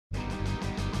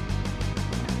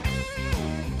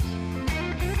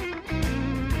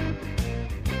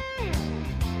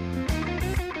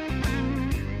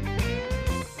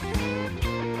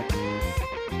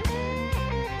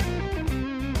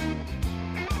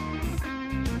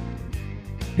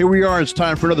Here we are. It's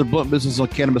time for another Blunt Business on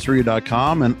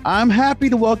CannabisRadio.com, and I'm happy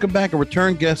to welcome back a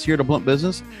return guest here to Blunt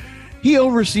Business. He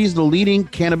oversees the leading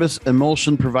cannabis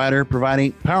emulsion provider,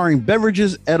 powering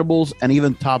beverages, edibles, and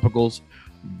even topicals.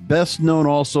 Best known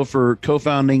also for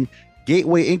co-founding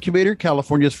Gateway Incubator,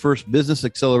 California's first business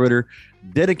accelerator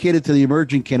dedicated to the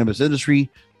emerging cannabis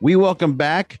industry. We welcome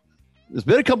back. It's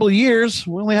been a couple of years.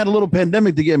 We only had a little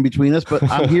pandemic to get in between us, but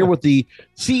I'm here with the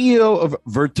CEO of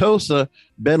Vertosa,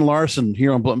 Ben Larson,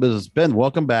 here on Blunt Business. Ben,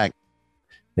 welcome back.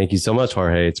 Thank you so much,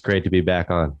 Jorge. It's great to be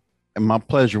back on. And my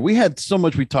pleasure. We had so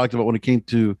much we talked about when it came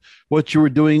to what you were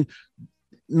doing.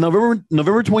 November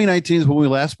 2019 is when we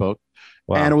last spoke.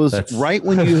 Wow, and it was right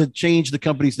when you had changed the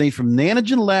company's name from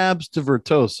Nanogen Labs to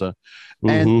Vertosa.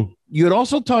 And you had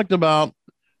also talked about,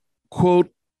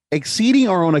 quote, exceeding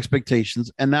our own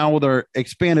expectations, and now with our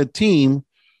expanded team,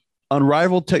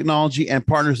 unrivaled technology, and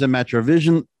partners that match our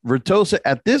vision, Vertosa,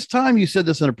 at this time, you said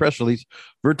this in a press release,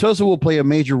 Vertosa will play a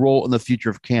major role in the future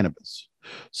of cannabis.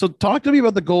 So talk to me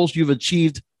about the goals you've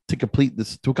achieved to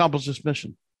accomplish this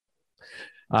mission.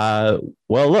 Well,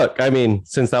 look, I mean,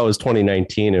 since that was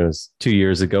 2019, it was 2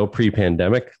 years ago,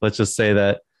 pre-pandemic. Let's just say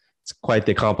that it's quite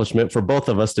the accomplishment for both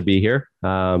of us to be here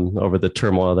over the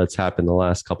turmoil that's happened the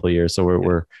last couple of years. So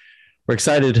we're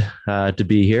excited to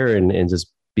be here and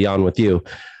just be on with you.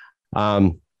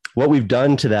 What we've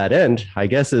done to that end, I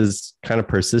guess, is kind of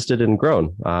persisted and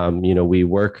grown. We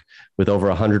work with over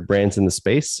 100 brands in the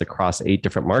space across 8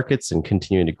 different markets and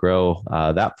continuing to grow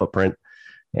that footprint.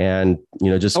 And,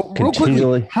 just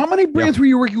continually. Quickly, how many brands were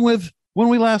you working with when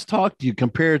we last talked to you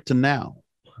compared to now?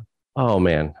 Oh,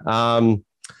 man.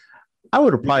 I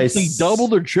would have probably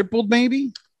doubled or tripled,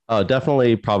 maybe.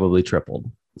 Definitely, probably tripled.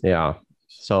 Yeah.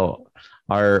 So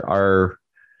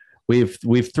we've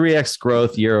 3x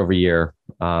growth year over year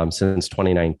since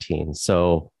 2019.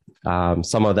 So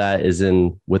some of that is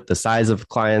with the size of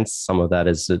clients. Some of that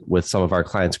is with some of our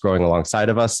clients growing alongside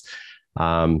of us.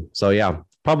 So yeah,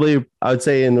 probably I would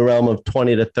say in the realm of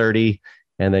 20 to 30,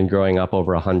 and then growing up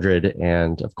over 100.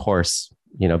 And of course,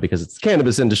 because it's the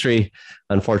cannabis industry,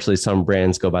 unfortunately, some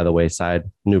brands go by the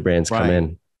wayside. New brands come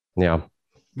in. Yeah.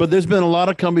 But there's been a lot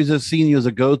of companies that have seen you as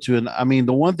a go-to. And I mean,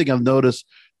 the one thing I've noticed,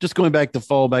 just going back to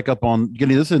follow back up on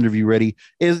getting this interview ready,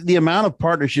 is the amount of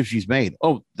partnerships she's made.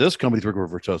 Oh, this company's working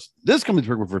with Vertosa. This company's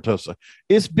working with Vertosa.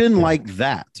 It's been like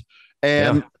that.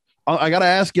 And I got to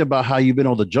ask you about how you've been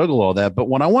able to juggle all that. But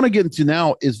what I want to get into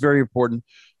now is very important,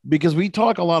 because we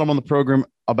talk a lot on the program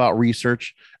about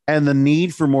research and the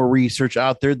need for more research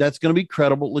out there that's going to be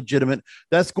credible, legitimate,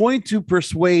 that's going to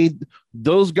persuade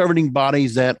those governing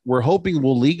bodies that we're hoping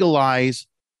will legalize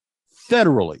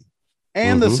federally.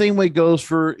 And the same way goes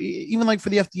for even like for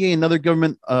the FDA and other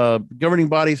government governing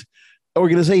bodies,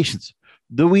 organizations.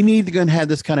 Do we need to go and have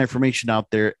this kind of information out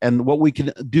there, and what we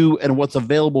can do and what's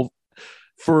available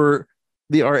for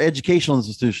our educational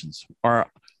institutions, our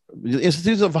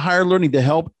institutes of higher learning, to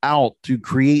help out to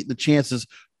create the chances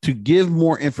to give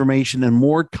more information and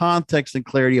more context and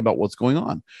clarity about what's going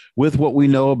on with what we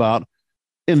know about,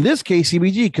 in this case,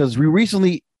 CBG, because we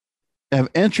recently have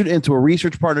entered into a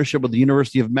research partnership with the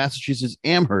University of Massachusetts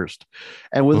Amherst.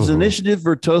 And with this initiative,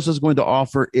 Vertosa is going to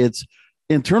offer its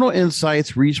internal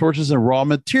insights, resources, and raw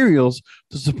materials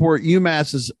to support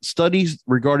UMass's studies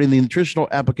regarding the nutritional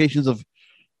applications of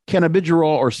cannabidiol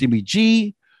or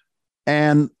CBG.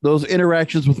 And those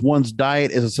interactions with one's diet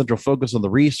is a central focus of the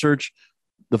research.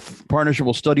 The partnership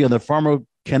will study on the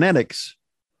pharmacokinetics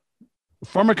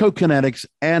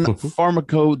and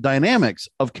pharmacodynamics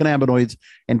of cannabinoids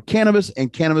and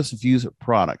cannabis-infused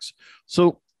products.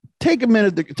 So take a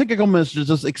couple minutes to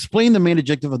just explain the main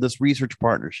objective of this research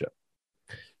partnership.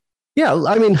 Yeah,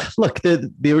 I mean, look,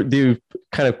 the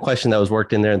kind of question that was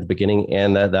worked in there at the beginning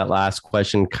and that last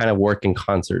question kind of work in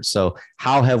concert. So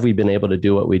how have we been able to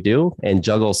do what we do and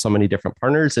juggle so many different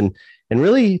partners? And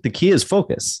really the key is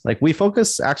focus. Like, we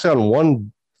focus actually on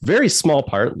one very small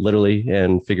part, literally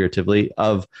and figuratively,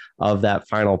 of that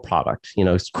final product.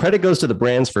 Credit goes to the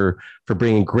brands for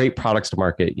bringing great products to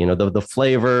market. The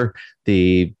flavor,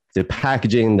 the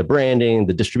packaging, the branding,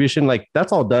 the distribution, like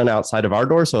that's all done outside of our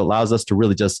door. So it allows us to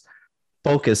really just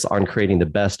focus on creating the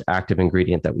best active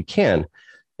ingredient that we can.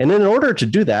 And in order to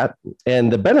do that,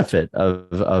 and the benefit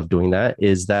of doing that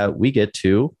is that we get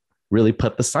to really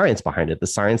put the science behind it, the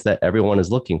science that everyone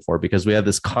is looking for, because we have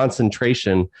this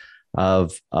concentration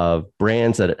of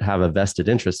brands that have a vested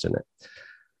interest in it.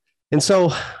 And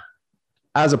so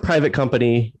as a private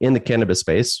company in the cannabis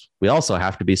space, we also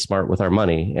have to be smart with our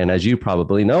money. And as you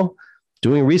probably know,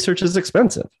 doing research is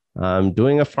expensive.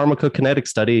 Doing a pharmacokinetic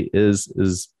study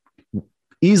is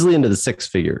easily into the 6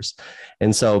 figures.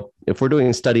 And so if we're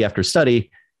doing study after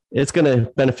study, it's going to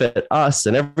benefit us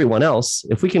and everyone else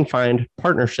if we can find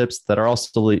partnerships that are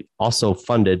also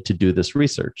funded to do this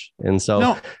research. And so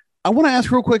now, I want to ask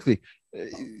real quickly,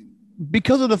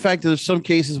 because of the fact that there's some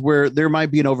cases where there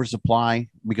might be an oversupply,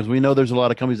 because we know there's a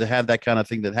lot of companies that have that kind of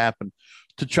thing that happen,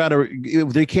 to try to,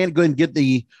 they can't go and get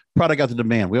the product out to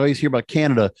demand. We always hear about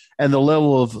Canada and the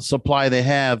level of supply they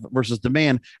have versus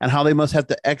demand and how they must have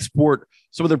to export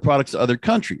some of their products to other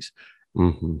countries.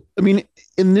 Mm-hmm. I mean,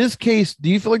 in this case, do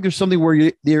you feel like there's something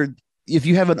where if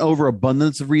you have an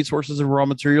overabundance of resources and raw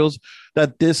materials,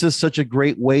 that this is such a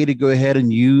great way to go ahead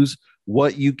and use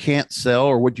what you can't sell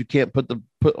or what you can't put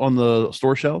on the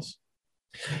store shelves?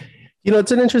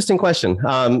 It's an interesting question.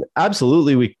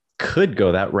 Absolutely, we could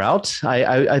go that route.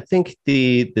 I think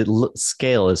the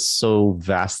scale is so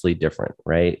vastly different,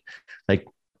 right? Like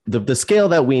the scale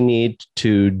that we need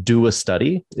to do a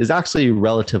study is actually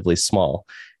relatively small.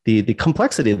 The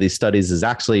complexity of these studies is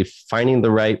actually finding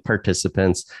the right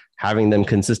participants, having them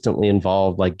consistently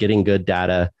involved, like getting good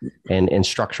data and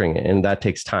structuring it. And that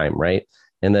takes time, right?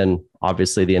 And then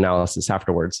obviously the analysis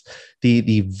afterwards.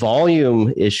 The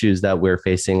volume issues that we're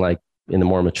facing, like in the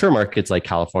more mature markets like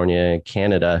California and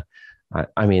Canada,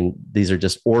 I mean, these are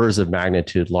just orders of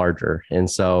magnitude larger. And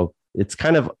so it's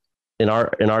kind of in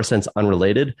our sense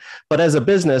unrelated. But as a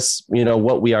business,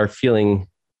 what we are feeling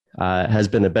has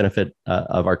been a benefit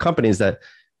of our companies, that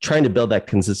trying to build that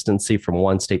consistency from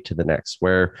one state to the next,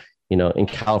 where, in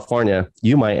California,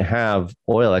 you might have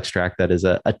oil extract that is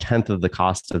a tenth of the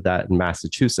cost of that in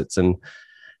Massachusetts. And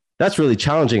that's really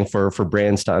challenging for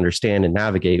brands to understand and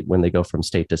navigate when they go from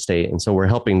state to state. And so we're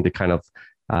helping to kind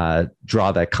of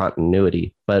draw that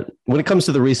continuity. But when it comes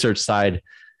to the research side,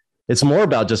 it's more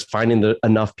about just finding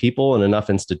enough people and enough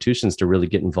institutions to really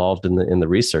get involved in the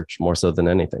research more so than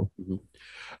anything. Mm-hmm.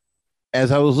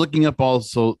 As I was looking up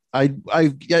also, I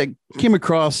came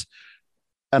across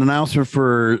an announcement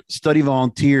for study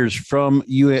volunteers from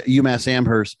UMass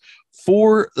Amherst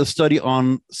for the study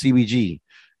on CBG.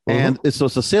 Mm-hmm. And it's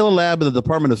a Salem lab of the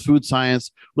Department of Food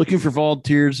Science looking for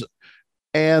volunteers.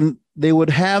 And they would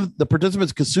have the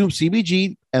participants consume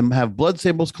CBG and have blood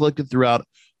samples collected throughout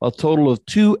a total of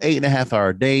 2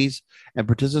 8.5-hour days. And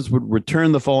participants would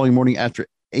return the following morning after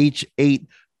each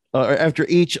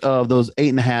of those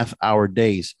 8.5-hour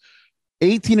days.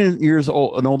 18 years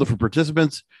old and older for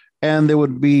participants, and there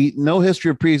would be no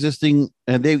history of pre-existing,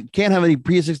 and they can't have any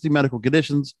pre-existing medical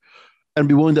conditions, and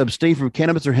be willing to abstain from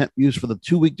cannabis or hemp use for the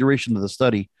 2-week duration of the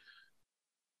study.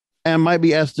 And might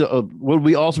be asked to would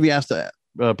we also be asked to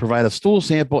provide a stool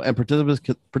sample, and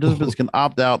participants can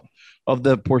opt out of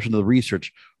the portion of the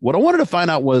research. What I wanted to find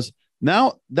out was,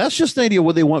 now that's just an idea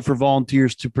what they want for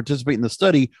volunteers to participate in the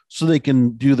study so they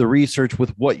can do the research with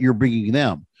what you're bringing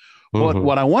them. Mm-hmm.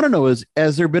 What I want to know is,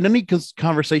 has there been any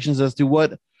conversations as to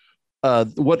what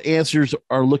answers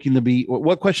are looking to be,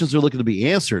 what questions are looking to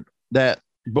be answered that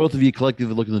both of you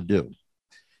collectively are looking to do?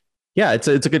 Yeah, it's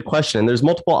a good question. There's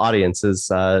multiple audiences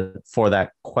for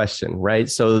that question, right?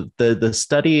 So the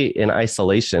study in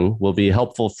isolation will be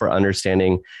helpful for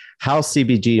understanding how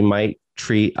CBG might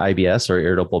treat IBS or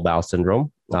irritable bowel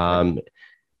syndrome.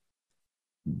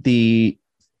 The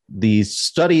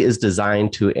study is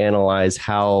designed to analyze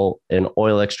how an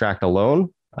oil extract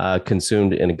alone,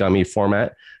 consumed in a gummy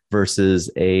format, versus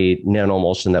a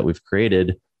nanoemulsion that we've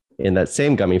created in that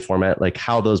same gummy format, like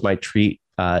how those might treat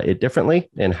it differently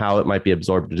and how it might be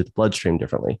absorbed into the bloodstream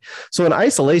differently. So in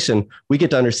isolation, we get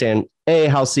to understand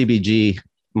how CBG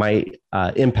might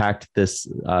impact this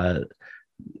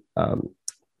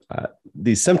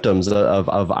these symptoms of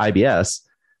IBS.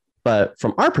 But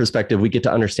from our perspective, we get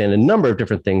to understand a number of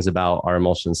different things about our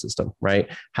emulsion system, right?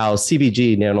 How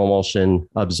CBG nanoemulsion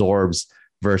absorbs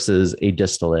versus a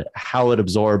distillate, how it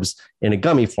absorbs in a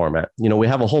gummy format. We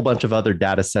have a whole bunch of other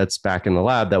data sets back in the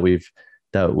lab that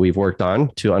we've worked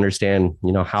on to understand,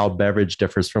 how beverage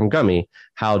differs from gummy,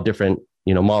 how different,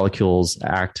 molecules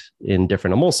act in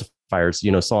different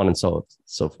emulsifiers, so on and so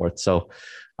forth. So,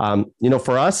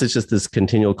 for us, it's just this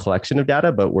continual collection of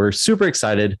data, but we're super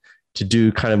excited to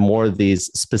do kind of more of these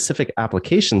specific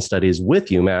application studies with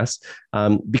UMass,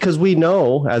 because we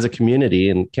know as a community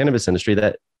in cannabis industry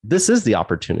that this is the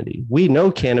opportunity. We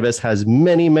know cannabis has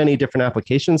many, many different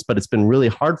applications, but it's been really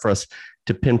hard for us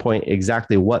to pinpoint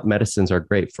exactly what medicines are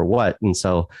great for what. And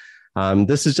so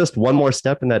this is just one more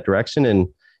step in that direction. And,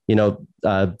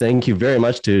 thank you very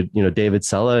much to, David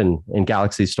Sella and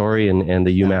Galaxy Story and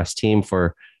the UMass team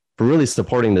for really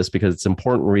supporting this, because it's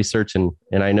important research. And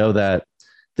I know that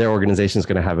their organization is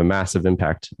going to have a massive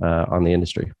impact on the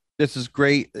industry. This is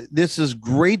great. This is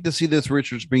great to see this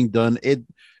research being done.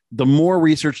 the more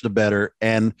research, the better.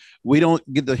 And we don't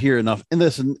get to hear enough. And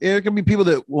listen, there can be people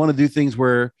that want to do things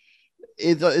where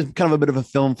it's kind of a bit of a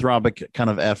philanthropic kind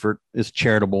of effort. It's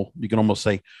charitable, you can almost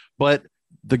say, but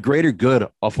the greater good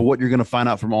off of what you're going to find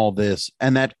out from all this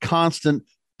and that constant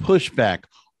pushback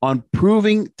on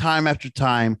proving time after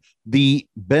time the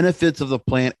benefits of the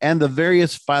plant and the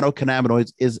various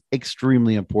phytocannabinoids is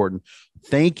extremely important.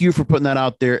 Thank you for putting that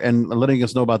out there and letting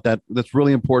us know about that. That's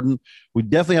really important. We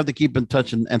definitely have to keep in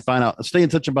touch and find out, stay in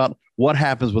touch about what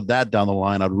happens with that down the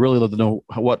line. I'd really love to know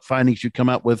what findings you come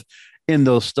out with in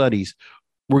those studies.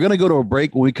 We're going to go to a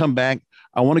break. When we come back,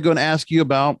 I want to go and ask you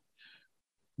about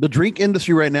the drink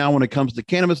industry right now when it comes to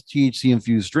cannabis, THC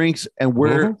infused drinks, and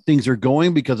where things are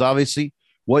going, because obviously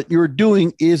what you're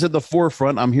doing is at the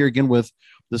forefront. I'm here again with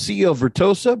the CEO of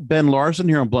Vertosa, Ben Larson,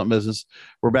 here on Blunt Business.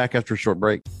 We're back after a short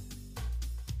break.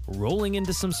 Rolling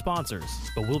into some sponsors,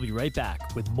 but we'll be right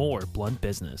back with more Blunt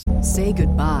Business. Say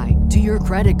goodbye to your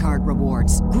credit card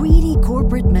rewards. Greedy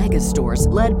corporate mega stores,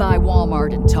 led by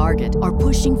Walmart and Target, are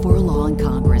pushing for a law in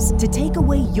Congress to take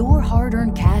away your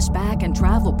hard-earned cash back and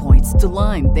travel points to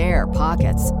line their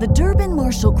pockets. The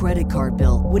Durbin-Marshall credit card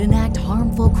bill would enact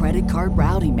harmful credit card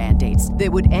routing mandates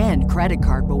that would end credit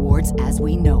card rewards as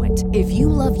we know it. If you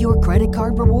love your credit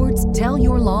card rewards, tell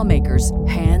your lawmakers,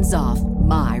 hands off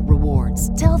my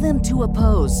rewards. Tell them to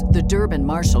oppose the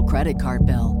Durbin-Marshall credit card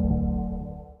bill.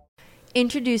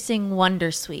 Introducing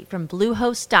Wondersuite from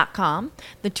Bluehost.com,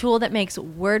 the tool that makes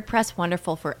WordPress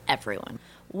wonderful for everyone.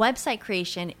 Website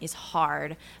creation is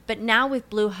hard, but now with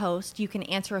Bluehost, you can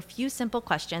answer a few simple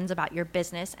questions about your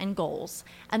business and goals,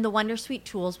 and the Wondersuite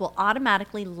tools will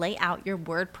automatically lay out your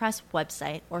WordPress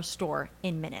website or store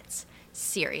in minutes.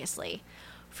 Seriously.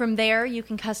 From there, you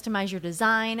can customize your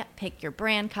design, pick your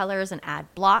brand colors, and add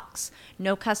blocks.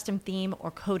 No custom theme or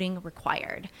coding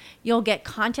required. You'll get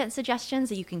content suggestions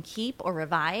that you can keep or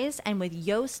revise, and with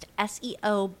Yoast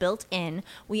SEO built in,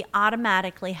 we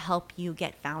automatically help you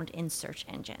get found in search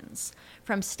engines.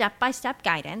 From step-by-step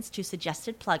guidance to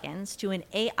suggested plugins to an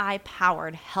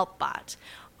AI-powered help bot,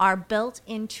 our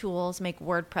built-in tools make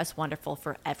WordPress wonderful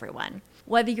for everyone.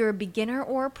 Whether you're a beginner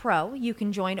or a pro, you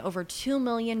can join over 2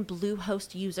 million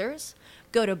Bluehost users.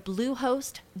 Go to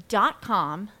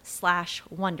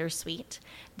bluehost.com/wondersuite.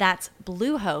 That's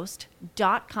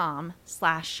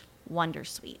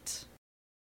bluehost.com/wondersuite.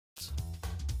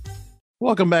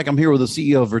 Welcome back. I'm here with the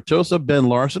CEO of Vertosa, Ben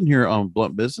Larson, here on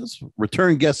Blunt Business,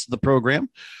 return guest to the program.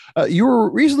 You were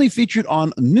recently featured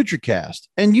on NutriCast,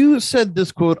 and you said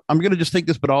this quote, I'm going to just take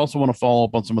this, but I also want to follow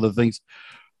up on some other things.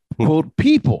 Quote,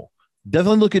 people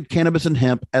definitely look at cannabis and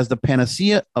hemp as the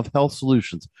panacea of health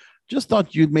solutions. Just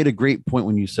thought you'd made a great point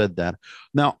when you said that.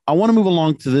 Now, I want to move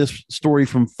along to this story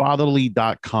from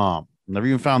fatherly.com. Never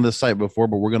even found this site before,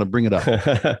 but we're going to bring it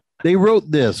up. They wrote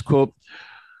this, quote,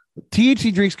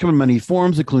 THC drinks come in many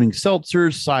forms, including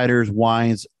seltzers, ciders,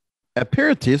 wines,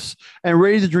 aperitifs, and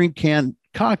ready-to-drink canned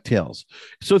cocktails.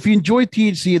 So if you enjoy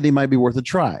THC, they might be worth a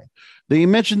try. They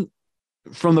mentioned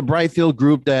from the Brightfield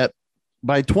Group that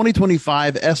by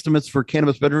 2025, estimates for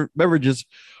cannabis beverages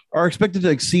are expected to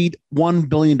exceed $1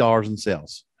 billion in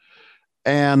sales.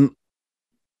 And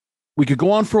we could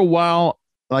go on for a while,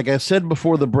 like I said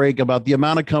before the break, about the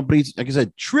amount of companies, like I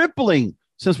said, tripling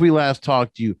since we last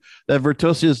talked to you, that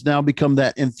Vertosa has now become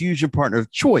that infusion partner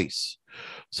of choice.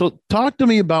 So talk to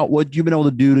me about what you've been able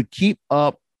to do to keep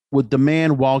up with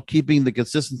demand while keeping the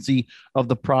consistency of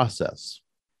the process.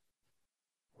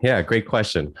 Yeah, great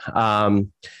question.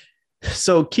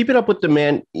 So keeping up with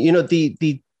demand, you know,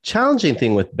 the challenging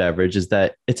thing with beverage is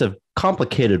that it's a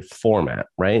complicated format,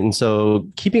 right? And so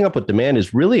keeping up with demand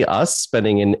is really us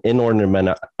spending an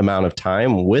inordinate amount of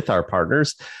time with our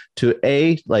partners to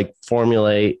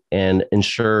formulate and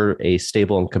ensure a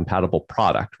stable and compatible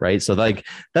product, right? So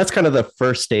that's kind of the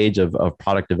first stage of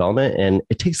product development, and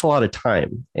it takes a lot of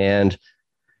time. And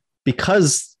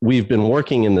because we've been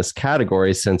working in this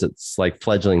category since it's like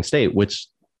fledgling state, which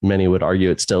many would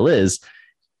argue it still is,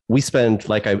 we spend,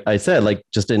 like I said, like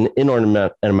just an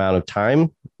inordinate amount of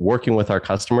time working with our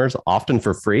customers, often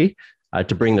for free,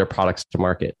 to bring their products to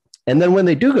market. And then when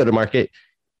they do go to market,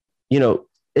 you know,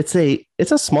 it's a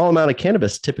small amount of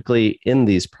cannabis typically in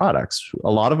these products.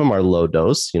 A lot of them are low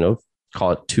dose, you know,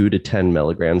 call it 2 to 10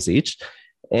 milligrams each.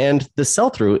 And the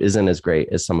sell-through isn't as great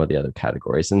as some of the other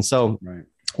categories. And so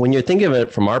when you're thinking of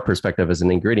it from our perspective as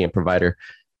an ingredient provider,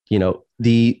 you know,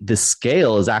 the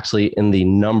scale is actually in the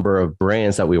number of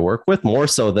brands that we work with, more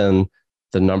so than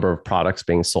the number of products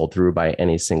being sold through by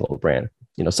any single brand.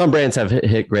 You know, some brands have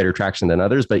hit greater traction than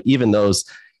others, but even those,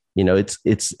 you know,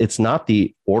 it's not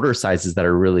the order sizes that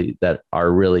are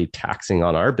really taxing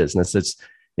on our business. It's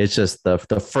It's just the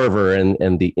fervor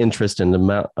and the interest in the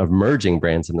amount of emerging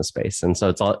brands in the space. And so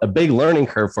it's a big learning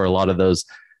curve for a lot of those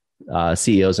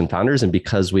CEOs and founders. And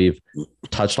because we've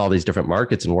touched all these different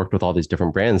markets and worked with all these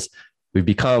different brands, we've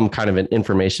become kind of an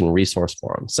information resource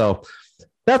for them. So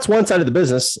that's one side of the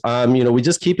business. We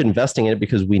just keep investing in it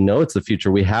because we know it's the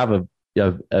future. We have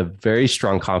a very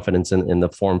strong confidence in the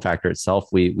form factor itself.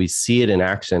 We see it in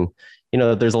action.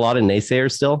 There's a lot of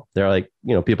naysayers still. They're like,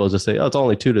 people just say, oh, it's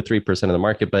only 2 to 3% of the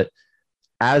market. But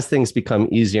as things become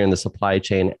easier in the supply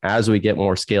chain, as we get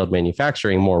more scaled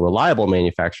manufacturing, more reliable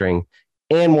manufacturing,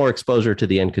 and more exposure to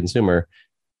the end consumer,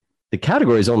 the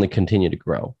categories only continue to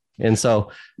grow. And so,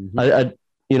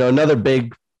 another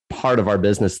big part of our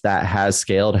business that has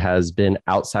scaled has been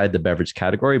outside the beverage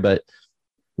category, but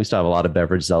we still have a lot of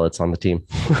beverage zealots on the team.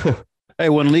 Hey,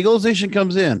 when legalization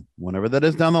comes in, whenever that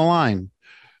is down the line,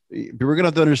 we're going to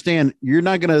have to understand you're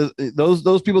not going to,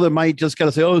 those people that might just kind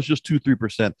of say, oh, it's just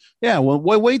 2-3%. Yeah. Well,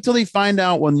 wait till they find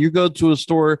out when you go to a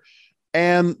store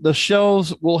and the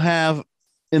shelves will have,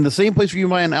 in the same place where you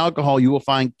buy an alcohol, you will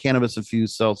find cannabis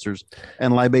infused seltzers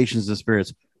and libations and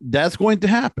spirits. That's going to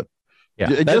happen.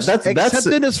 Yeah. That's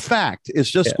accepted as fact. It's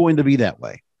just going to be that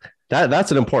way.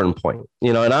 That's an important point,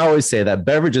 and I always say that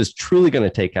beverage is truly going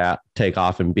to take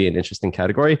off and be an interesting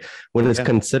category when it's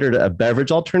considered a beverage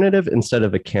alternative instead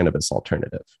of a cannabis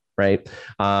alternative, right?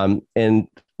 And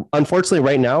unfortunately,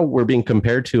 right now we're being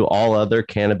compared to all other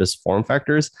cannabis form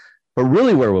factors, but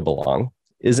really where we belong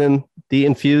is in the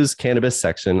infused cannabis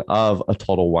section of a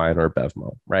Total Wine or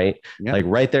Bevmo, right? Yeah. Like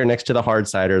right there next to the hard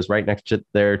ciders, right next to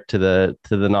the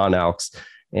non-alcs.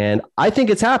 And I think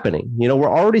it's happening. We're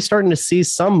already starting to see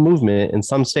some movement in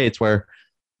some states where,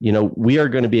 we are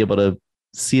going to be able to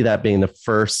see that being the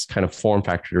first kind of form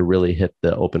factor to really hit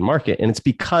the open market. And it's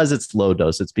because it's low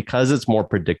dose. It's because it's more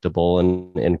predictable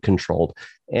and controlled.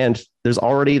 And there's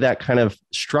already that kind of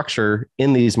structure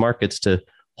in these markets to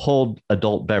hold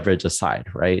adult beverage aside,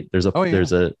 right? So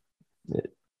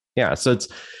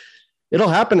it'll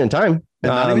happen in time. And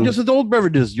not even just adult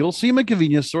beverages. You'll see them at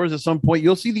convenience stores at some point.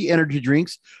 You'll see the energy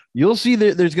drinks. You'll see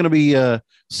that there's going to be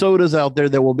sodas out there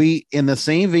that will be in the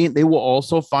same vein. They will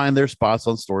also find their spots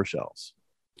on store shelves.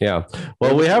 Yeah.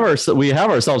 Well, we have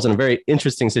ourselves in a very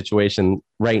interesting situation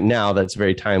right now. That's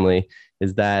very timely.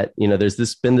 Is that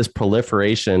there's been this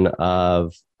proliferation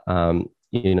of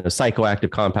psychoactive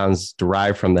compounds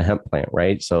derived from the hemp plant,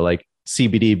 right? So like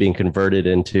CBD being converted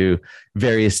into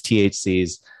various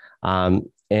THCs,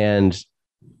 and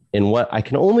in what I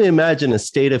can only imagine a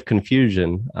state of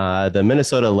confusion, the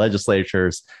Minnesota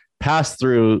legislatures passed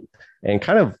through and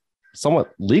kind of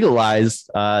somewhat legalized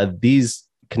these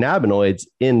cannabinoids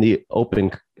in the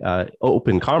open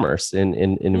commerce in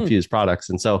infused products.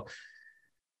 And so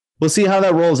we'll see how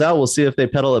that rolls out. We'll see if they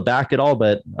pedal it back at all.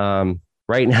 But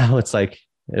right now, it's like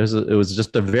it was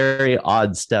just a very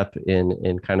odd step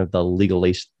in kind of the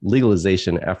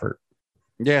legalization effort.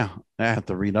 Yeah, I have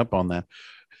to read up on that.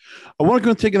 I want to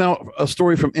go take out a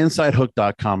story from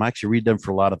InsideHook.com. I actually read them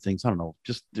for a lot of things. I don't know.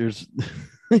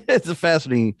 It's a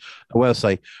fascinating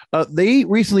website. They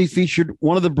recently featured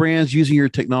one of the brands using your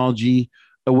technology,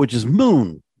 which is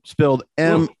Moon, spelled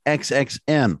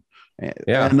MXXN.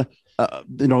 Yeah. And,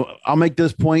 I'll make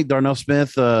this point. Darnell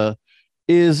Smith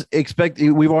is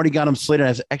expecting. We've already got him slated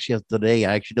as today.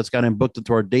 I actually just got him booked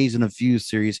into our Days in a Fuse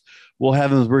series. We'll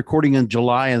have him recording in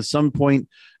July at some point.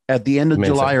 At the end of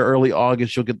July or early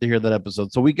August, you'll get to hear that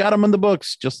episode. So we got them in the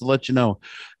books, just to let you know.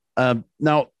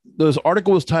 Now, this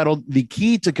article was titled "The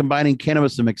Key to Combining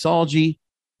Cannabis and Mixology: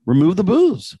 Remove the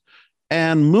Booze."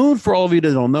 And Moon, for all of you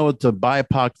that don't know, it's a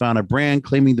BIPOC founded brand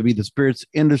claiming to be the spirits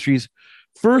industry's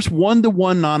first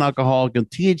one-to-one non-alcoholic and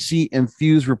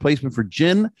THC-infused replacement for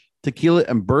gin, tequila,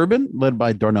 and bourbon, led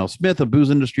by Darnell Smith, a booze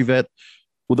industry vet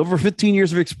with over 15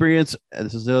 years of experience. And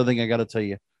this is the other thing I got to tell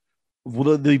you.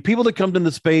 The people that come into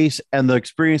space and the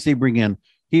experience they bring in.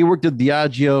 He worked at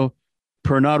Diageo,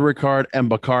 Pernod Ricard, and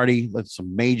Bacardi. That's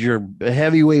some major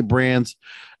heavyweight brands.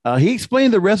 He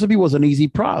explained the recipe wasn't an easy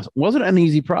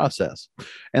process.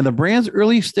 And the brand's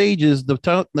early stages, the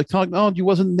technology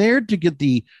wasn't there to get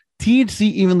the THC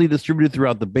evenly distributed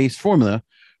throughout the base formula,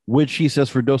 which he says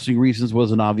for dosing reasons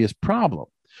was an obvious problem.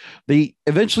 They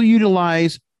eventually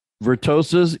utilized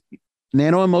Vertosa's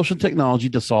nano-emulsion technology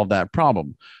to solve that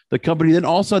problem. The company then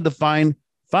also had to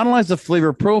finalize the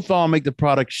flavor profile and make the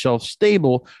product shelf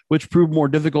stable, which proved more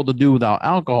difficult to do without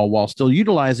alcohol while still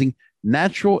utilizing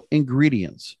natural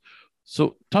ingredients.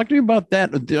 So talk to me about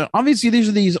that. Obviously, these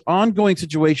are these ongoing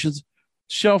situations,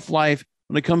 shelf life,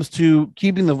 when it comes to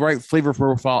keeping the right flavor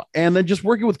profile, and then just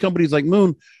working with companies like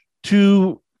Moon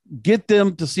to get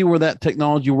them to see where that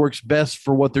technology works best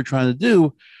for what they're trying to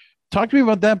do. talk to me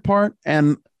about that part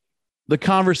and the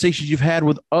conversations you've had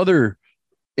with others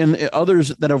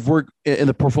that have worked in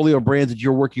the portfolio brands that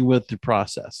you're working with to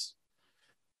process.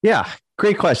 Yeah,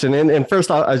 great question. And first,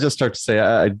 I'll just start to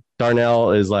say,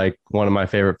 Darnell is like one of my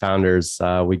favorite founders.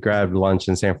 We grabbed lunch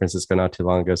in San Francisco not too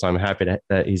long ago, so I'm happy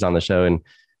that he's on the show. And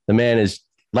the man is,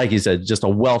 like you said, just a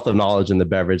wealth of knowledge in the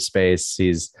beverage space.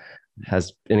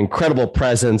 Has an incredible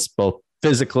presence, both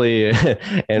physically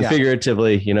and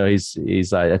figuratively. You know,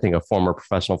 he's I think a former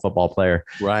professional football player,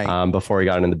 right? Before he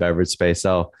got into the beverage space.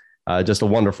 So just a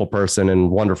wonderful person and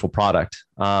wonderful product.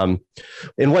 And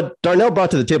what Darnell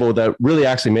brought to the table that really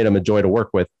actually made him a joy to work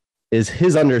with is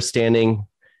his understanding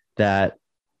that,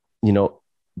 you know,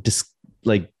 just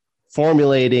like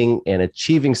formulating and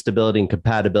achieving stability and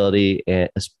compatibility, and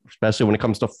especially when it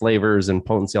comes to flavors and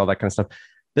potency, all that kind of stuff.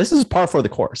 This is par for the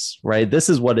course, right? This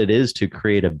is what it is to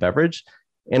create a beverage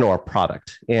and or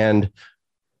product. And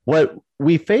what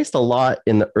we faced a lot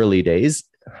in the early days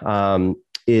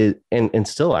is, and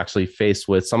still actually face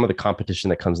with some of the competition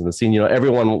that comes in the scene. You know,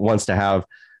 everyone wants to have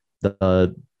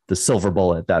the silver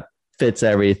bullet that fits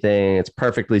everything. It's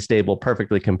perfectly stable,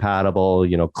 perfectly compatible,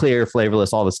 you know, clear,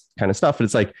 flavorless, all this kind of stuff. And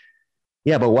it's like,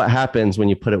 yeah, but what happens when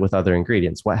you put it with other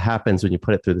ingredients? What happens when you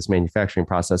put it through this manufacturing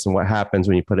process? And what happens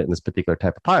when you put it in this particular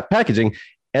type of packaging?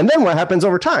 And then what happens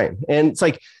over time? And it's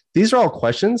like, these are all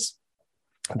questions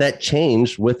that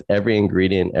change with every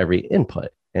ingredient, every input.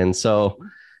 And so,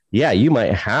 yeah, you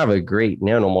might have a great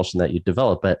nanoemulsion that you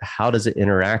develop, but how does it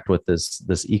interact with this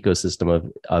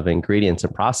ecosystem of ingredients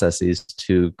and processes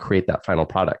to create that final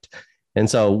product? And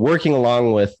so working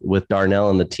along with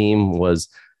Darnell and the team was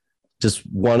just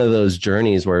one of those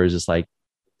journeys where it was just like,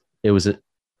 it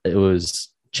was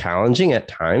challenging at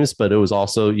times, but it was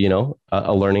also, you know,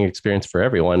 a learning experience for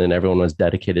everyone, and everyone was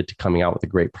dedicated to coming out with a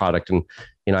great product. And,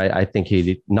 you know, I think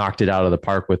he knocked it out of the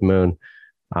park with Moon.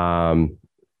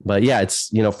 But yeah,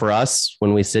 it's, you know, for us,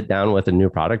 when we sit down with a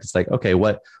new product, it's like, okay,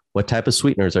 what type of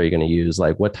sweeteners are you going to use?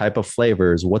 Like what type of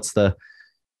flavors? What's the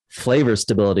flavor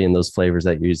stability in those flavors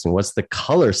that you're using? What's the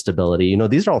color stability? You know,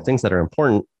 these are all things that are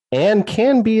important and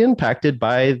can be impacted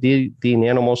by the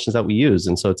nanoemulsions that we use.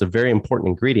 And so it's a very important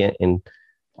ingredient and,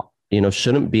 you know,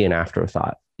 shouldn't be an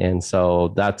afterthought. And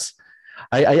so that's,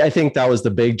 I think that was the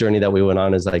big journey that we went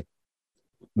on, is like,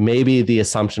 maybe the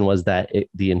assumption was that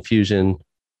the infusion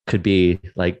could be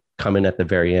like come in at the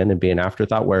very end and be an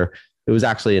afterthought, where it was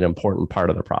actually an important part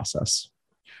of the process.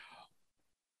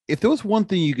 If there was one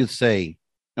thing you could say,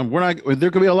 and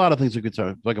there could be a lot of things we could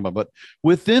talk about, but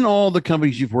within all the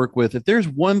companies you've worked with, if there's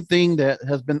one thing that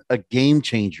has been a game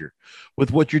changer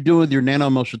with what you're doing with your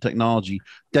nanoemulsion technology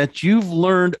that you've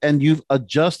learned and you've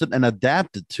adjusted and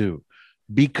adapted to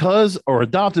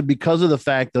adopted because of the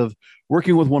fact of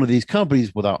working with one of these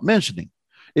companies without mentioning,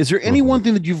 is there any one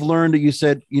thing that you've learned that you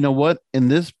said, you know what,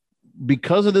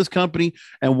 because of this company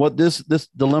and what this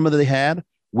dilemma that they had,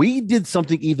 we did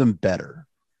something even better?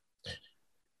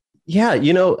 Yeah,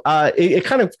 you know, it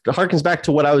kind of harkens back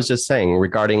to what I was just saying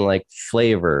regarding like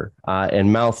flavor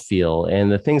and mouthfeel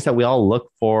and the things that we all look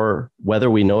for, whether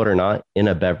we know it or not, in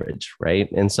a beverage,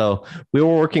 right? And so we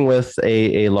were working with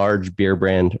a large beer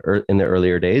brand in the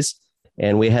earlier days,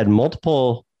 and we had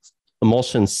multiple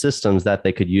emulsion systems that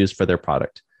they could use for their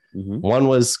product. Mm-hmm. One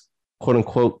was quote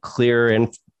unquote clear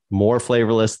and more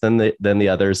flavorless than the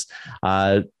others.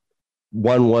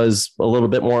 One was a little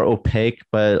bit more opaque,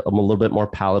 but a little bit more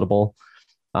palatable.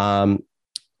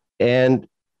 And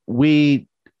we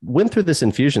went through this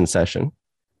infusion session,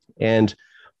 and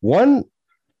one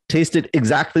tasted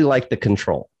exactly like the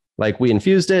control. Like we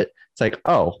infused it. It's like,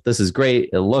 oh, this is great.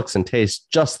 It looks and tastes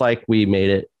just like we made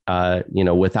it, you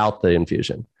know, without the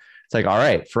infusion. It's like, all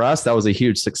right, for us, that was a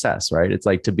huge success, right? It's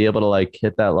like to be able to like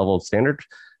hit that level of standard,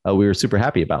 we were super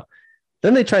happy about.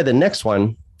 Then they tried the next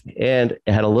one, and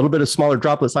it had a little bit of smaller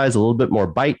droplet size, a little bit more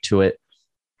bite to it.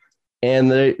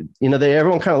 And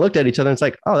everyone kind of looked at each other and it's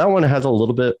like, oh, that one has a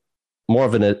little bit more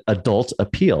of an adult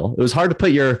appeal. It was hard to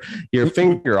put your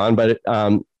finger on, but it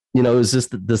was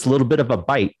just this little bit of a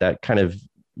bite that kind of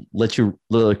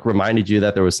reminded you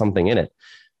that there was something in it.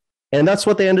 And that's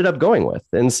what they ended up going with.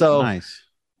 And so, nice.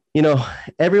 You know,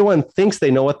 everyone thinks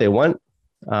they know what they want.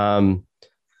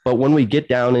 But when we get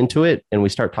down into it and we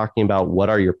start talking about what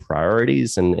are your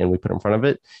priorities and we put in front of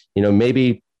it, you know,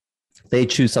 maybe they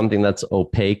choose something that's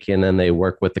opaque and then they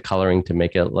work with the coloring to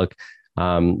make it look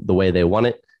the way they want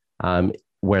it,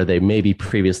 where they maybe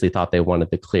previously thought they wanted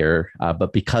the clear,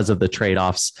 but because of the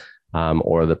trade-offs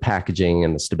or the packaging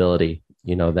and the stability,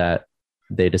 you know, that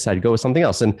they decide to go with something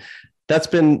else. And that's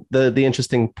been the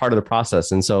interesting part of the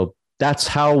process. And so that's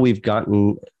how we've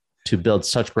gotten to build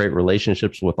such great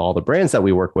relationships with all the brands that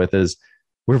we work with, is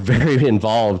we're very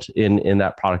involved in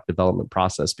that product development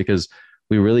process because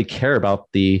we really care about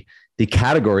the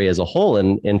category as a whole.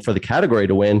 And for the category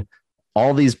to win,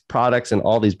 all these products and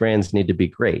all these brands need to be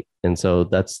great. And so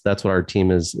that's what our team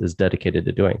is dedicated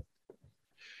to doing.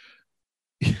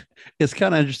 It's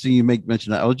kind of interesting you make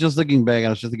mention that. I was just looking back and I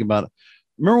was just thinking about it.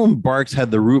 Remember when Barks had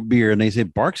the root beer and they say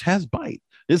Barks has bite?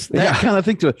 It's that kind of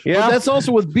thing to it. Yeah. But that's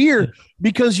also with beer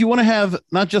because you want to have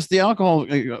not just the alcohol.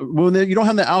 When you don't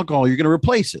have the alcohol, you're going to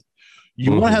replace it.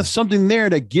 You want to have something there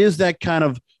that gives that kind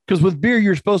of, because with beer,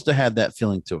 you're supposed to have that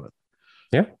feeling to it.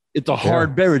 Yeah. It's a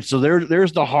hard beverage. So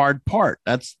there's the hard part.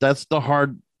 That's the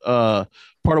hard part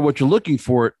of what you're looking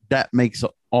for. That makes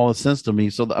all the sense to me.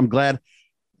 So I'm glad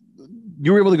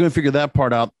you were able to go and figure that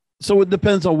part out. So it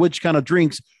depends on which kind of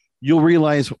drinks you'll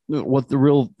realize what the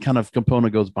real kind of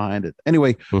component goes behind it.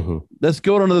 Anyway, let's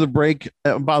go to another break.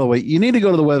 By the way, you need to go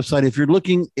to the website.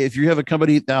 If you have a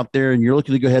company out there and you're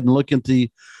looking to go ahead and look into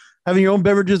having your own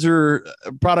beverages or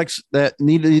products that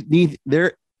need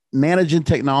their managing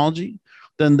technology,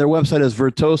 then their website is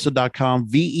vertosa.com,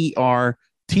 VERTOSA.com,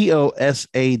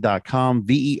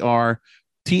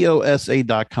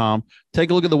 VERTOSA.com. Take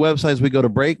a look at the website as we go to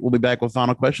break. We'll be back with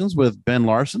final questions with Ben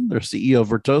Larson, their CEO of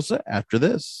Vertosa, after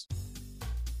this.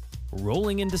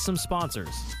 Rolling into some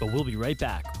sponsors, but we'll be right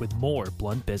back with more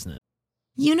Blunt Business.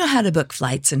 You know how to book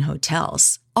flights and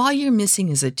hotels. All you're missing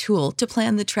is a tool to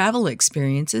plan the travel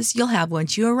experiences you'll have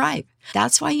once you arrive.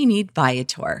 That's why you need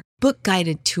Viator. Book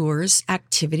guided tours,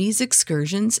 activities,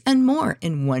 excursions, and more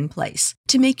in one place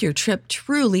to make your trip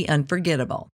truly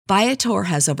unforgettable. Viator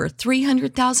has over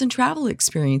 300,000 travel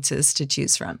experiences to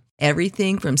choose from.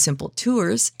 Everything from simple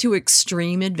tours to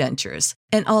extreme adventures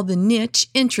and all the niche,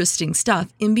 interesting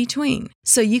stuff in between.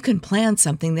 So you can plan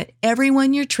something that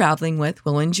everyone you're traveling with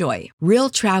will enjoy. Real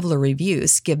traveler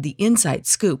reviews give the inside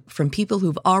scoop from people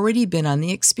who've already been on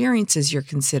the experiences you're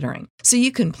considering. So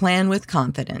you can plan with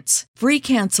confidence. Free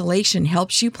cancellation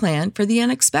helps you plan for the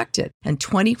unexpected. And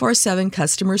 24/7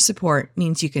 customer support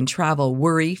means you can travel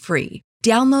worry-free.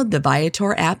 Download the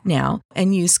Viator app now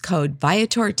and use code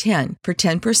Viator10 for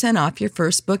 10% off your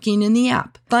first booking in the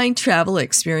app. Find travel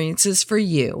experiences for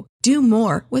you. Do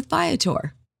more with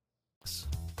Viator.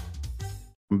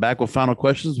 I'm back with final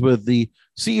questions with the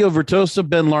CEO of Vertosa,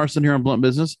 Ben Larson, here on Blunt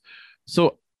Business.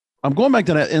 So I'm going back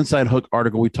to that Inside Hook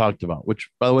article we talked about, which,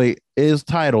 by the way, is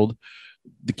titled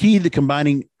The Key to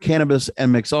Combining Cannabis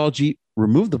and Mixology,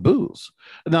 Remove the Booze.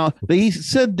 Now, they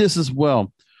said this as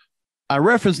well. I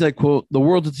referenced that quote, the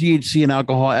worlds of THC and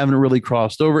alcohol haven't really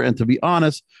crossed over. And to be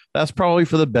honest, that's probably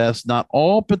for the best. Not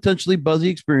all potentially buzzy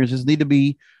experiences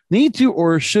need to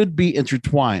or should be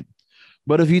intertwined.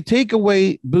 But if you take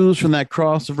away booze from that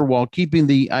crossover while keeping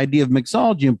the idea of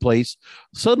mixology in place,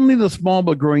 suddenly the small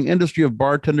but growing industry of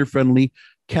bartender-friendly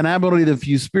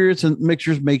cannabinoid-infused spirits and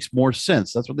mixtures makes more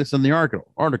sense. That's what they said in the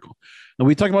article. And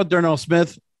we talked about Darnell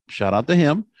Smith. Shout out to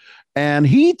him. And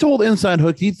he told Inside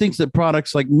Hook he thinks that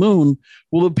products like Moon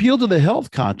will appeal to the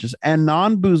health conscious and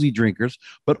non-boozy drinkers,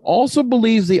 but also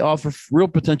believes they offer real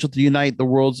potential to unite the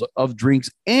worlds of drinks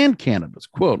and cannabis.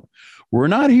 Quote, we're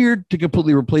not here to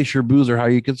completely replace your booze or how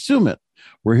you consume it.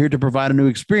 We're here to provide a new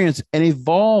experience and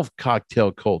evolve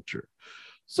cocktail culture.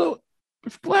 So,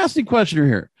 lasting question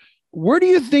here. Where do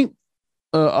you think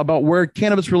about where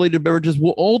cannabis-related beverages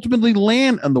will ultimately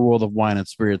land in the world of wine and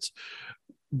spirits?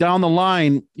 Down the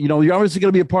line, you're obviously going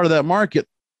to be a part of that market.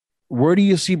 Where do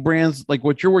you see brands like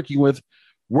what you're working with?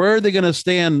 Where are they going to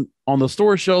stand on the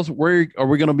store shelves? Where are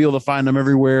we going to be able to find them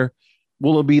everywhere?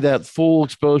 Will it be that full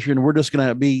exposure and we're just going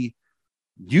to be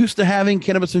used to having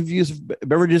cannabis infused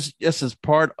beverages just as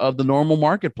part of the normal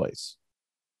marketplace?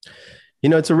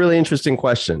 It's a really interesting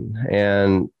question.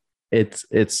 And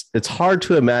it's hard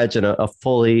to imagine a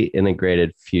fully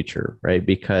integrated future, right?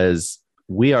 Because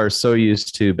we are so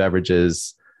used to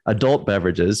adult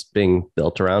beverages being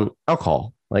built around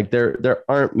alcohol. Like there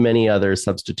aren't many other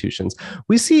substitutions.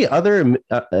 We see other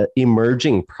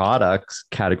emerging products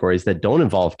categories that don't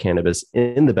involve cannabis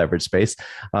in the beverage space.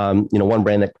 One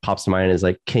brand that pops to mind is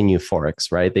like King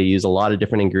Euphorics, right? They use a lot of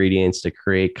different ingredients to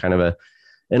create kind of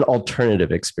an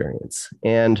alternative experience.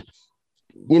 And,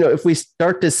 if we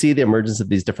start to see the emergence of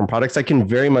these different products, I can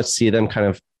very much see them kind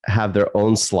of have their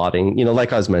own slotting.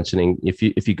 Like I was mentioning, if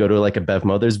you go to like a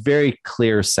BevMo, there's very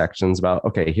clear sections about,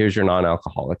 okay, here's your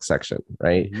non-alcoholic section,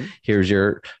 right? Mm-hmm. Here's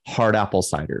your hard apple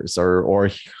ciders or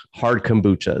hard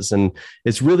kombuchas. And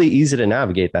it's really easy to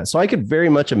navigate that. So I could very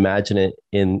much imagine it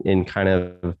in kind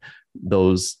of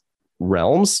those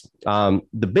realms.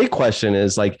 The big question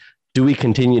is like, do we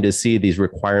continue to see these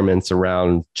requirements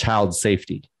around child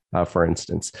safety? for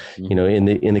instance. You know,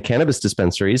 in the cannabis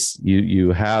dispensaries,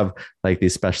 you have like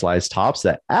these specialized tops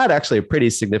that add actually a pretty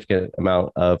significant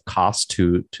amount of cost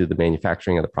to the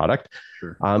manufacturing of the product.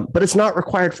 Sure. But it's not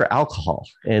required for alcohol.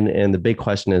 And the big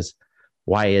question is,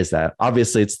 why is that?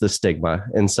 Obviously, it's the stigma.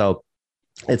 And so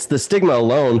it's the stigma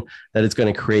alone that is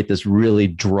going to create this really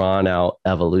drawn out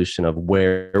evolution of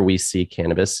where we see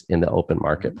cannabis in the open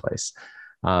marketplace.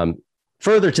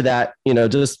 Further to that, you know,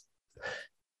 just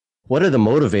what are the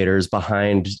motivators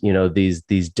behind, you know, these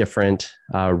different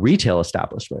retail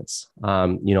establishments?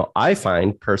 You know, I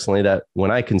find personally that when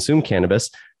I consume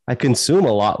cannabis, I consume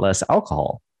a lot less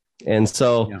alcohol. And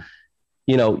so,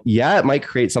 you know, it might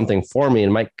create something for me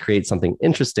and might create something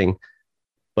interesting.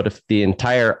 But if the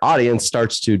entire audience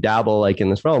starts to dabble like in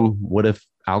this realm, what if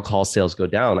alcohol sales go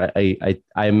down? I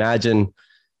imagine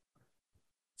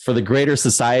for the greater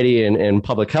society and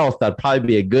public health, that'd probably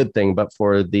be a good thing. But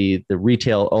for the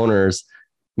retail owners,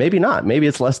 maybe not. Maybe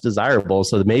it's less desirable.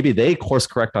 So maybe they course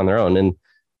correct on their own. And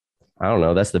I don't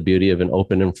know. That's the beauty of an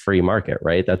open and free market,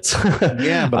 right? That's but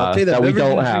I'll tell you that we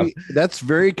don't have. That's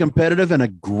very competitive and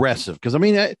aggressive. Because I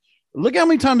mean, look how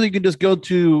many times you can just go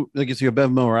to, like you see a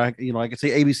Bev Miller, I could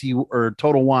say ABC or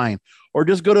Total Wine, or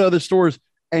just go to other stores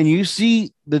and you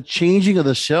see the changing of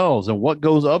the shelves and what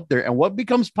goes up there and what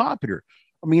becomes popular.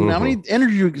 I mean, how many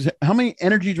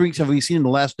energy drinks have we seen in the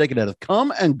last decade that have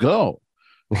come and go?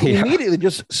 Immediately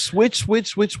just switch,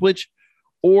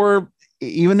 or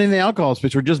even in the alcohol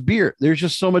space or just beer. There's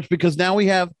just so much because now we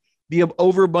have the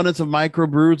overabundance of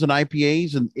microbrews and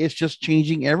IPAs, and it's just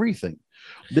changing everything.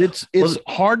 It's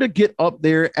hard to get up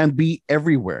there and be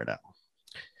everywhere now.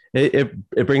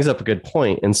 It brings up a good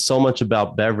point. And so much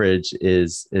about beverage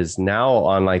is now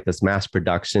on like this mass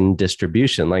production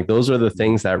distribution. Like those are the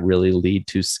things that really lead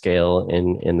to scale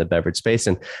in the beverage space.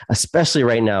 And especially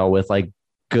right now with like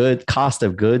good cost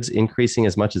of goods increasing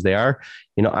as much as they are,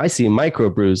 you know, I see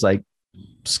microbrews like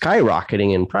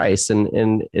skyrocketing in price.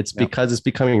 And it's because it's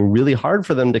becoming really hard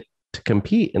for them to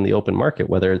compete in the open market,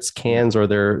 whether it's cans or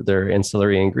their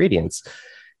ancillary ingredients.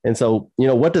 And so, you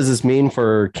know, what does this mean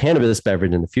for cannabis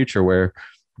beverage in the future where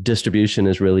distribution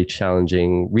is really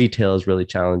challenging, retail is really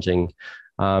challenging?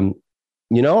 You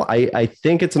know, I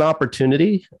think it's an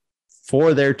opportunity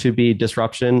for there to be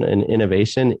disruption and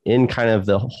innovation in kind of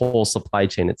the whole supply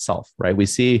chain itself, right? We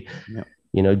see,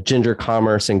 you know, Ginger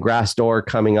Commerce and Grassdoor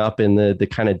coming up in the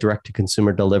kind of direct to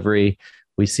consumer delivery.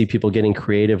 We see people getting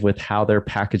creative with how they're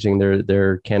packaging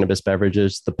their cannabis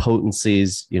beverages, the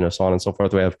potencies, you know, so on and so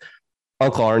forth. We have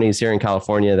Uncle Arnie's here in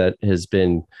California that has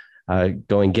been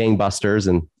going gangbusters,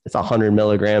 and it's 100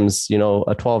 milligrams, you know,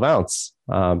 a 12 ounce.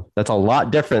 That's a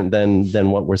lot different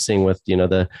than what we're seeing with, you know,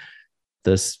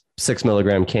 the 6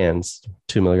 milligram cans,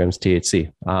 2 milligrams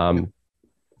THC.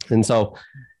 And so,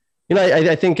 you know,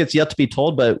 I think it's yet to be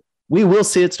told, but we will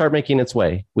see it start making its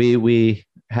way. We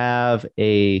have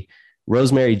a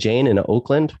Rosemary Jane in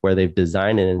Oakland where they've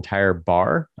designed an entire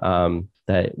bar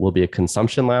that will be a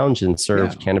consumption lounge and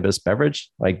serve cannabis beverage.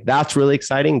 Like that's really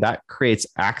exciting. That creates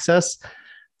access.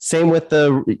 Same with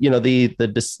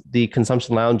the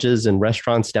consumption lounges and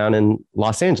restaurants down in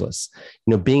Los Angeles.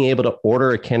 You know, being able to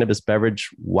order a cannabis beverage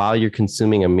while you're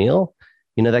consuming a meal,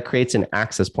 you know, that creates an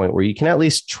access point where you can at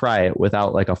least try it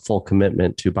without like a full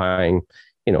commitment to buying,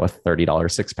 you know, a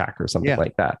 $30 six pack or something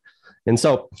like that. And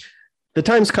so the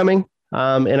time's coming.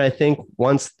 And I think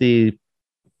once the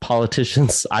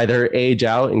politicians either age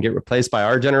out and get replaced by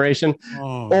our generation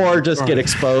or just get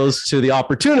exposed to the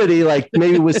opportunity, like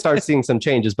maybe we start seeing some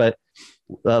changes. But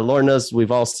Lord knows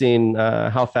we've all seen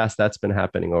how fast that's been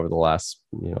happening over the last,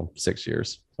 6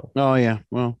 years. So. Oh, yeah.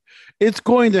 Well, it's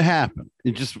going to happen.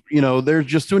 It just, there's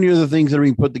just too many other things that are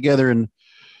being put together. And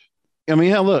I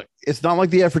mean, look, it's not like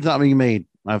the effort's not being made.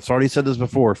 I've already said this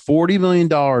before, $40 million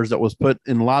that was put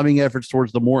in lobbying efforts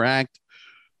towards the MORE Act,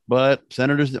 but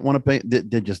senators didn't want to pay.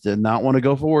 They just did not want to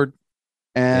go forward.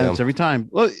 And it's every time.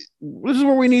 Look, this is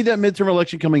where we need that midterm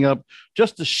election coming up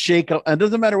just to shake up. And it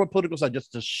doesn't matter what political side,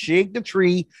 just to shake the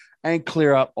tree and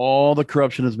clear out all the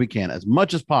corruption as we can, as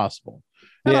much as possible.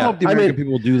 And I hope the American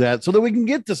people will do that so that we can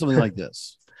get to something like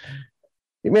this.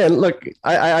 Man, look,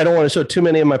 I don't want to show too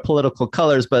many of my political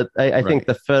colors, but I think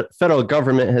the federal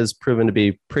government has proven to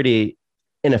be pretty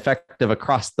ineffective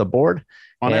across the board.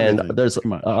 There's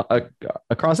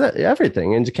across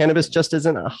everything. And cannabis just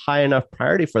isn't a high enough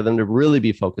priority for them to really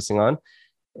be focusing on.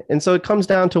 And so it comes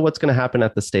down to what's going to happen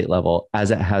at the state level as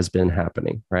it has been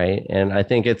happening. Right. And I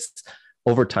think it's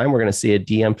over time, we're going to see a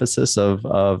de-emphasis of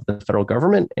the federal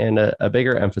government and a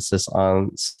bigger emphasis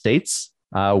on states.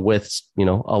 With,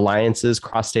 alliances,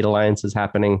 cross-state alliances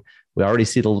happening. We already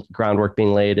see the groundwork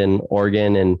being laid in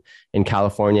Oregon and in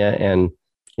California. And,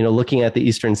 looking at the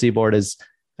Eastern Seaboard as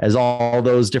all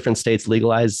those different states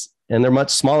legalize, and they're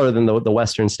much smaller than the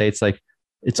Western states, like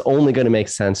it's only going to make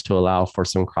sense to allow for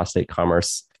some cross-state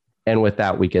commerce. And with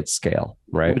that, we get scale,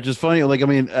 right? Which is funny. Like, I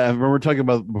remember talking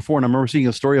about before, and I remember seeing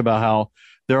a story about how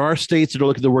there are states that are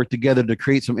looking to work together to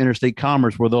create some interstate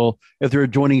commerce where if they're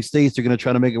adjoining states, they're going to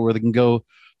try to make it where they can go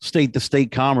state to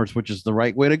state commerce, which is the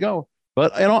right way to go.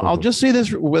 But I'll just say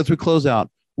this as we close out.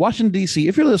 Washington, D.C.,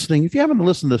 if you're listening, if you haven't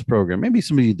listened to this program, maybe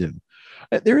some of you do.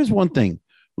 There is one thing.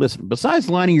 Listen, besides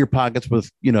lining your pockets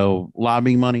with,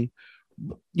 lobbying money,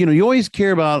 you always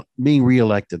care about being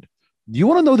reelected. Do you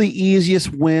want to know the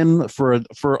easiest win for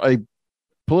a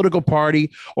political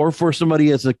party or for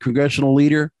somebody as a congressional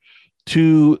leader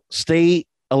to stay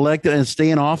elected and stay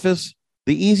in office?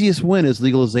 The easiest win is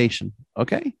legalization.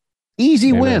 Okay.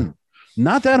 Easy win.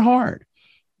 Not that hard.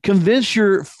 Convince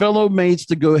your fellow mates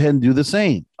to go ahead and do the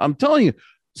same. I'm telling you,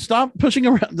 stop pushing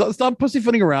around, stop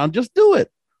pussyfooting around. Just do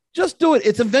it. Just do it.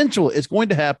 It's eventual. It's going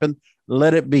to happen.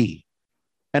 Let it be.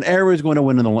 And everybody's going to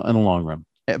win in the long run.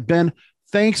 Ben,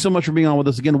 thanks so much for being on with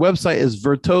us again. Website is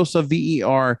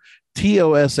Vertosa,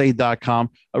 VERTOSA.com.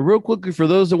 Real quickly, for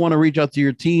those that want to reach out to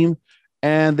your team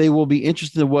and they will be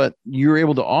interested in what you're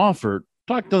able to offer,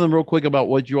 talk to them real quick about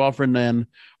what you offer and then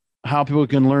how people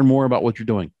can learn more about what you're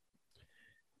doing.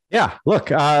 Yeah,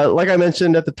 look, like I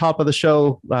mentioned at the top of the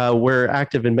show, we're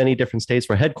active in many different states.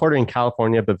 We're headquartered in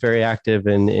California, but very active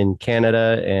in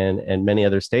Canada and many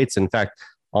other states. In fact,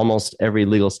 almost every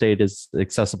legal state is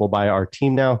accessible by our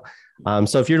team now.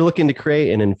 So if you're looking to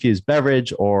create an infused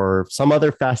beverage or some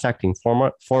other fast-acting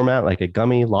format like a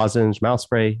gummy, lozenge, mouth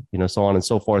spray, so on and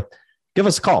so forth, give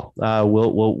us a call.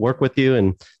 We'll work with you.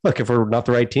 And look, if we're not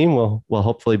the right team, we'll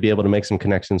hopefully be able to make some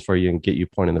connections for you and get you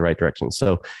pointed in the right direction.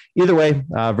 So either way,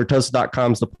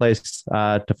 Vertosa.com is the place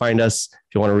to find us.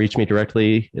 If you want to reach me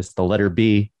directly, it's the letter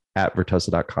B at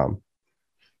Vertosa.com.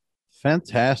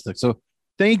 Fantastic. So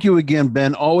thank you again,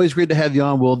 Ben. Always great to have you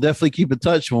on. We'll definitely keep in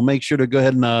touch. We'll make sure to go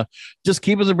ahead and just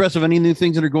keep us abreast of any new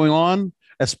things that are going on,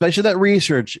 especially that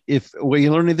research. If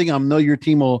you learn anything, I know your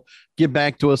team will get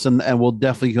back to us and we'll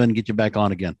definitely go ahead and get you back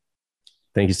on again.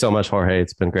 Thank you so much, Jorge.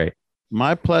 It's been great.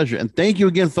 My pleasure. And thank you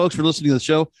again, folks, for listening to the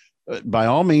show. By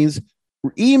all means,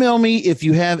 email me if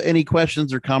you have any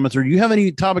questions or comments, or you have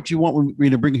any topics you want me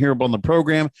to bring here up on the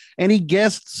program, any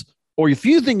guests, or if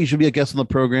you think you should be a guest on the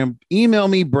program, email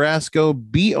me, Brasco,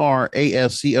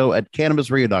 BRASCO at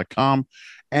cannabisradio.com.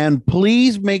 And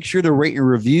please make sure to rate and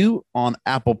review on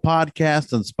Apple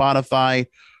Podcasts and Spotify.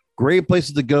 Great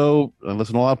places to go. I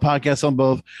listen to a lot of podcasts on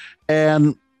both.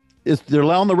 And if they're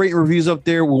allowing the rate and reviews up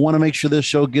there, we want to make sure this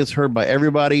show gets heard by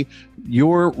everybody.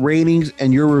 Your ratings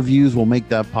and your reviews will make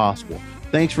that possible.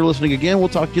 Thanks for listening again. We'll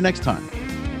talk to you next time.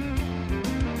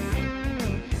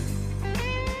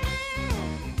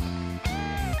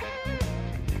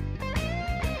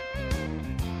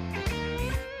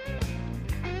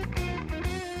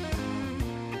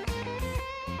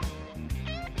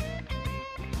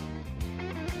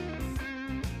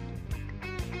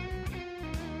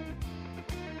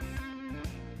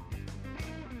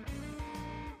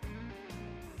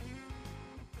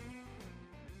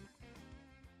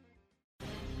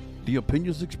 The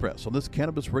opinions expressed on this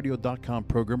CannabisRadio.com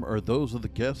program are those of the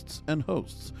guests and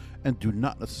hosts and do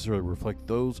not necessarily reflect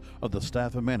those of the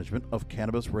staff and management of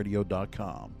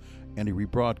CannabisRadio.com. Any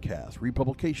rebroadcast,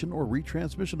 republication, or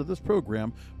retransmission of this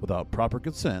program without proper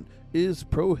consent is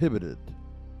prohibited.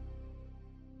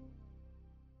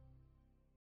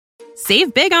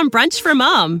 Save big on brunch for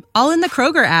mom, all in the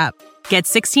Kroger app. Get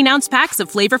 16-ounce packs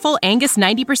of flavorful Angus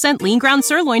 90% lean ground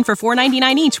sirloin for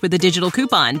 $4.99 each with a digital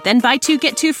coupon. Then buy 2,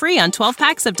 get 2 free on 12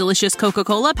 packs of delicious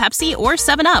Coca-Cola, Pepsi, or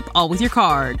 7-Up, all with your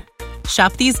card.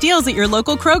 Shop these deals at your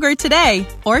local Kroger today,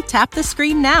 or tap the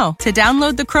screen now to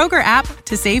download the Kroger app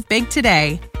to save big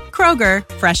today. Kroger,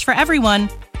 fresh for everyone.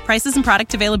 Prices and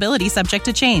product availability subject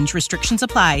to change. Restrictions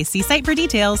apply. See site for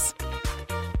details.